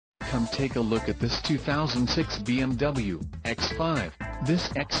Come take a look at this 2006 BMW X5. This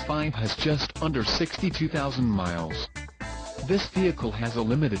X5 has just under 62,000 miles. This vehicle has a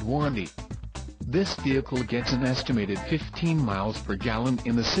limited warranty. This vehicle gets an estimated 15 miles per gallon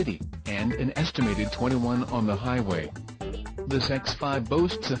in the city, and an estimated 21 on the highway. This X5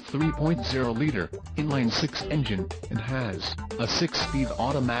 boasts a 3.0-liter inline-six engine, and has a 6-speed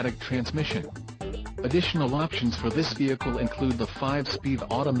automatic transmission. Additional options for this vehicle include the 5-speed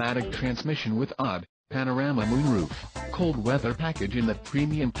automatic transmission with AWD, panorama moonroof, cold weather package and the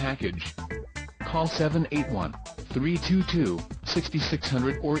premium package. Call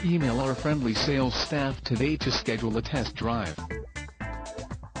 781-322-6600 or email our friendly sales staff today to schedule a test drive.